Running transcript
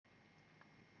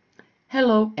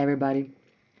Hello everybody.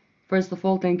 First of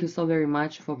all, thank you so very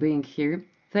much for being here.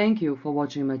 Thank you for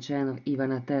watching my channel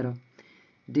IvanaTarot.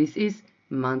 This is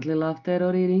monthly love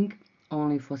tarot reading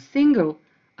only for single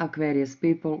Aquarius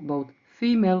people, both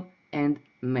female and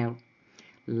male.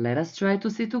 Let us try to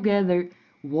see together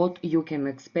what you can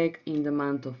expect in the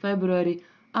month of February.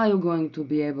 Are you going to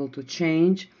be able to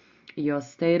change your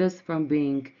status from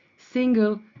being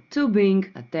single to being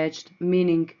attached,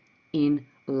 meaning in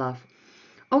love?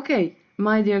 Okay,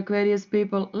 my dear Aquarius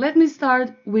people, let me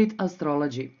start with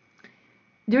astrology.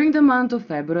 During the month of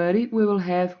February, we will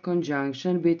have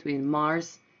conjunction between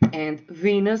Mars and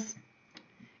Venus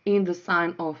in the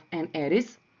sign of an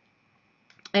Aries.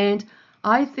 And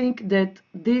I think that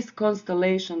this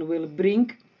constellation will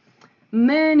bring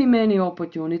many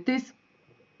opportunities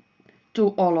to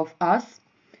all of us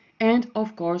and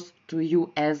of course to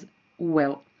you as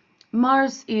well.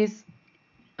 Mars is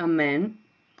a man,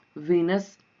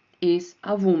 Venus is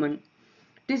a woman.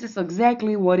 This is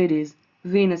exactly what it is.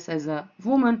 Venus as a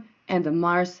woman and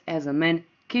Mars as a man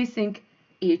kissing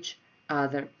each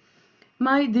other.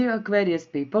 My dear Aquarius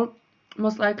people,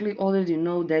 most likely already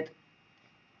know that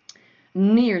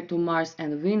near to Mars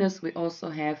and Venus we also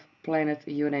have planet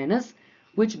Uranus,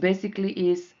 which basically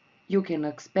is you can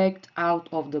expect out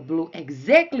of the blue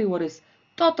exactly what is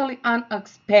totally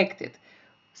unexpected.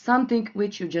 Something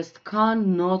which you just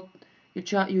cannot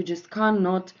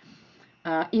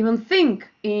even think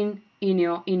in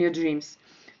your dreams.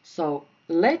 So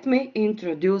let me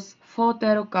introduce 4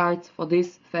 tarot cards for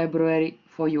this February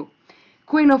for you.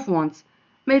 Queen of Wands,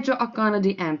 Major Arcana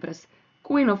the Empress,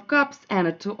 Queen of Cups and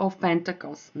a Two of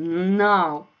Pentacles.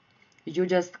 Now you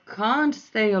just can't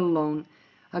stay alone,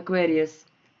 Aquarius,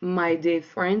 my dear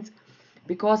friends,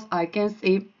 because I can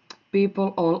see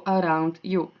people all around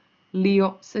you.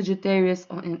 Leo, Sagittarius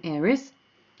or an Aries.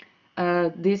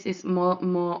 This is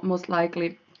most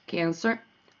likely Cancer,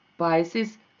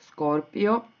 Pisces,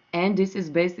 Scorpio, and this is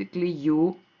basically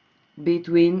you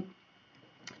between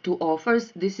two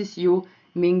offers. This is you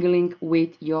mingling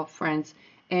with your friends.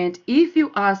 And if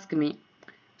you ask me,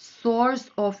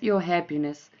 source of your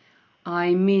happiness,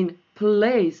 I mean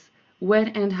place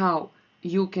where and how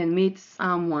you can meet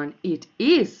someone, it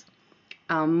is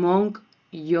among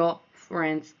your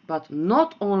friends. But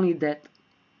not only that,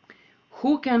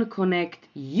 who can connect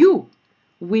you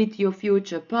with your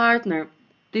future partner?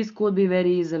 This could be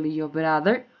very easily your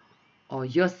brother or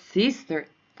your sister.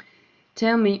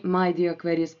 Tell me, my dear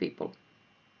Aquarius people,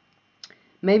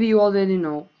 maybe you already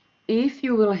know, if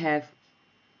you will have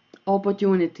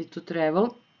opportunity to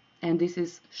travel, and this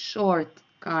is short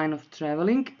kind of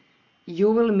traveling,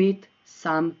 you will meet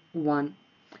someone.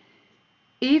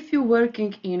 If you're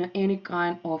working in any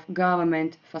kind of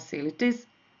government facilities,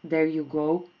 there you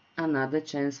go, another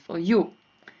chance for you.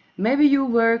 Maybe you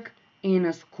work in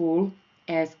a school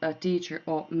as a teacher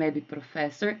or maybe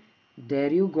professor,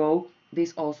 there you go,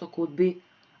 this also could be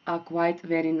a quite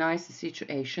very nice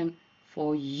situation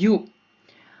for you.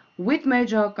 With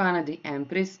Major Arcana the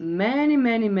Empress,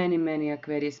 many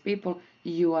Aquarius people,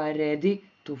 you are ready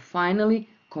to finally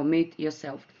commit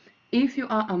yourself. If you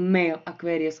are a male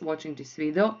Aquarius watching this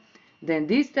video, then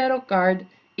this tarot card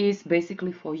is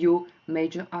basically for you,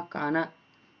 Major Arcana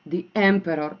the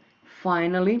Emperor,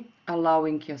 finally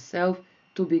allowing yourself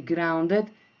to be grounded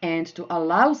and to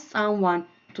allow someone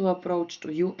to approach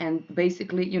to you and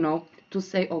basically, to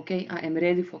say, okay, I am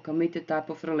ready for committed type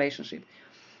of relationship.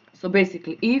 So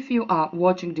basically, if you are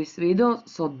watching this video,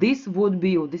 so this would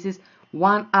be you. This is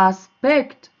one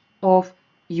aspect of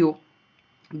you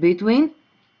between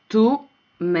two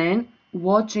men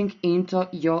watching into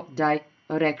your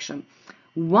direction.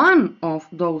 One of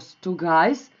those two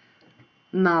guys,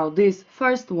 now this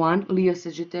first one, Leo,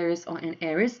 Sagittarius or an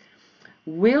Aries,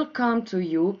 will come to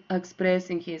you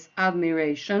expressing his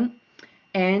admiration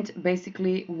and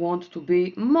basically want to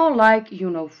be more like,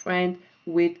 friend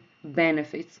with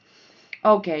benefits.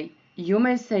 Okay, you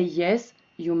may say yes,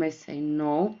 you may say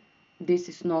no. This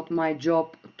is not my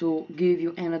job to give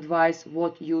you an advice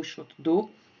what you should do,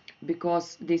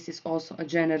 because this is also a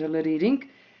general reading.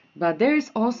 But there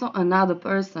is also another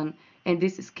person, and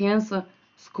this is Cancer,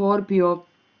 Scorpio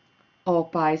or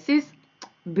Pisces,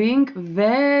 being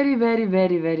very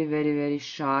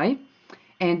shy,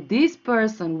 and this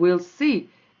person will see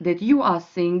that you are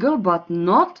single but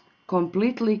not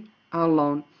completely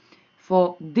alone.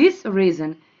 For this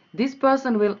reason, this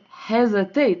person will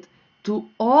hesitate to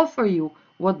offer you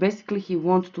what basically he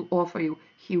wants to offer you.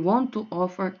 He wants to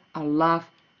offer a love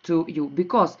to you,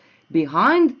 because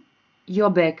behind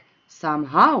your back,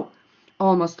 somehow,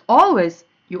 almost always,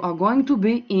 you are going to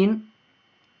be in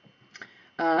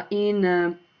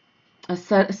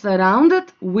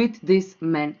surrounded with this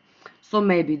man. So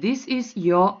maybe this is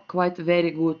your quite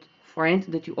very good friend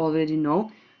that you already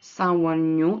know,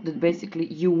 someone new that basically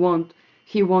he wants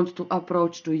to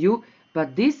approach to you,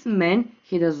 but this man,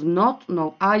 he does not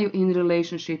know, are you in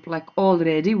relationship like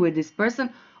already with this person,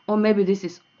 or maybe this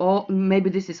is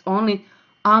only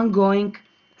ongoing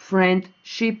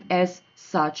friendship as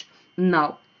such.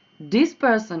 Now, this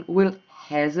person will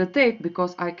hesitate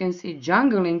because I can see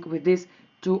jungling with this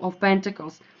Two of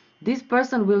Pentacles. This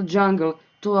person will jungle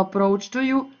to approach to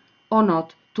you or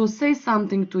not, to say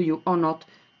something to you or not,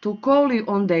 to call you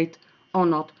on date or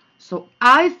not. So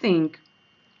I think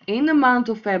in the month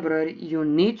of February you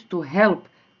need to help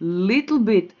little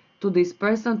bit to this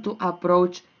person to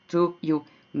approach to you.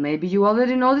 Maybe you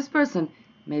already know this person,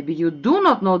 maybe you do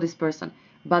not know this person,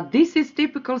 but this is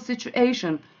typical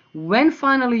situation. When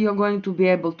finally you're going to be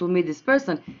able to meet this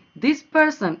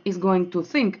person is going to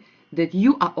think that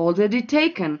you are already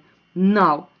taken.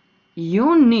 Now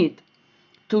you need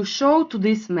to show to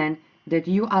this man that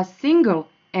you are single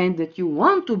and that you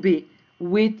want to be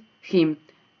with him.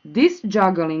 This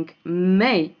juggling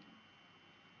may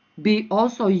be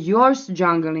also yours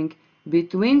juggling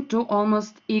between two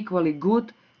almost equally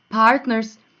good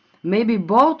partners. Maybe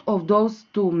both of those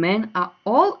two men are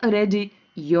already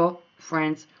your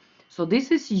friends. So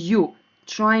this is you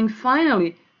trying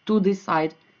finally to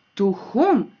decide to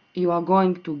whom you are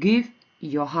going to give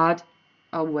your heart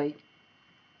away.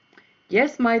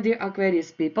 Yes, my dear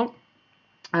Aquarius people,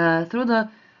 through the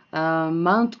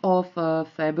month of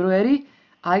February,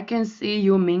 I can see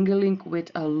you mingling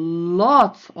with a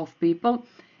lot of people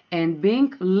and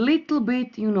being little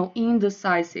bit,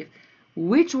 indecisive.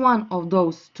 Which one of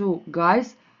those two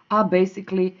guys are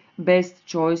basically best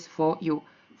choice for you?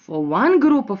 For one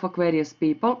group of Aquarius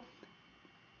people,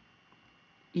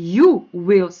 you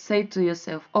will say to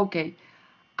yourself, okay,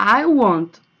 I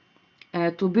want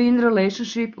to be in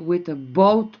relationship with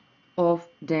both of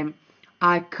them.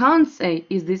 I can't say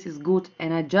is this is good,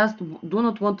 and I just do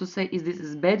not want to say is this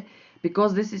is bad,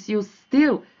 because this is you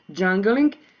still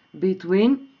jungling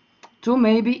between two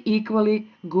maybe equally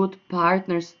good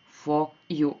partners for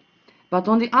you. But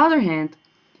on the other hand,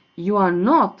 you are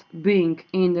not being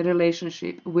in a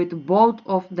relationship with both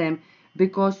of them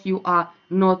because you are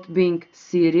not being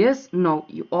serious. No,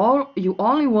 you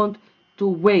only want to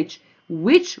wage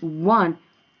which one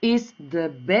is the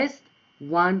best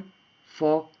one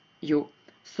for you.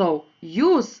 So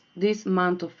use this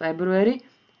month of February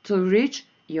to reach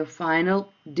your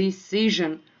final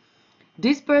decision.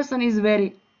 This person is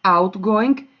very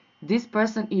outgoing. This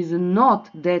person is not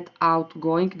that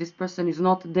outgoing. This person is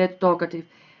not that talkative.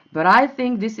 But I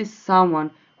think this is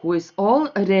someone who is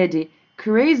already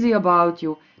crazy about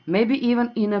you, maybe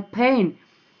even in a pain,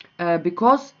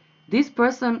 because this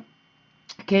person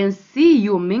can see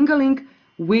you mingling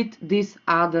with this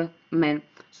other man.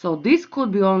 So this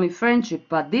could be only friendship,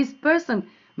 but this person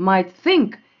might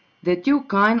think that you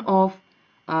kind of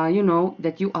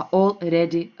that you are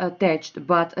already attached,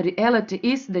 but reality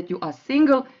is that you are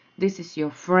single. This is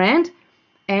your friend,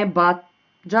 but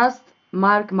just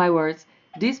mark my words,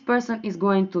 this person is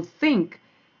going to think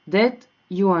that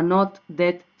you are not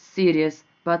that serious,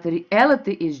 but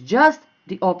reality is just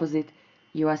the opposite.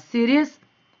 You are serious,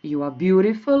 you are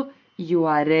beautiful, you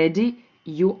are ready,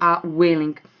 you are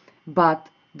willing. But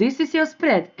this is your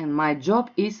spread, and my job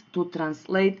is to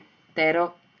translate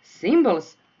tarot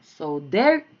symbols. So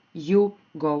there you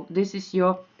go. This is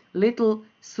your little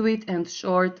sweet and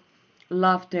short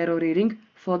love tarot reading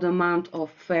for the month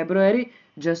of February.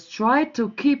 Just try to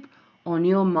keep on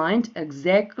your mind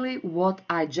exactly what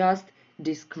I just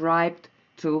described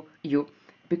to you,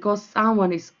 because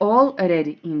someone is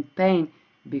already in pain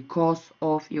because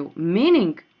of you,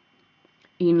 meaning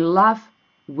in love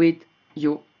with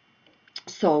you.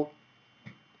 So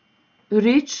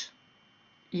reach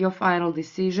your final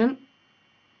decision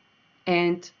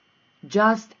and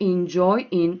just enjoy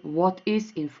in what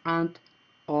is in front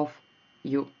of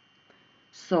you.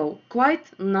 So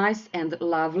quite nice and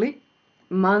lovely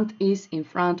month is in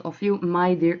front of you,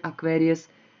 my dear Aquarius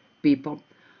people.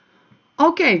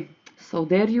 Okay, so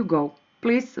there you go.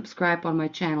 Please subscribe on my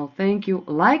channel. Thank you.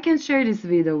 Like and share this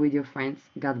video with your friends.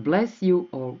 God bless you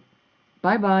all.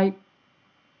 Bye bye.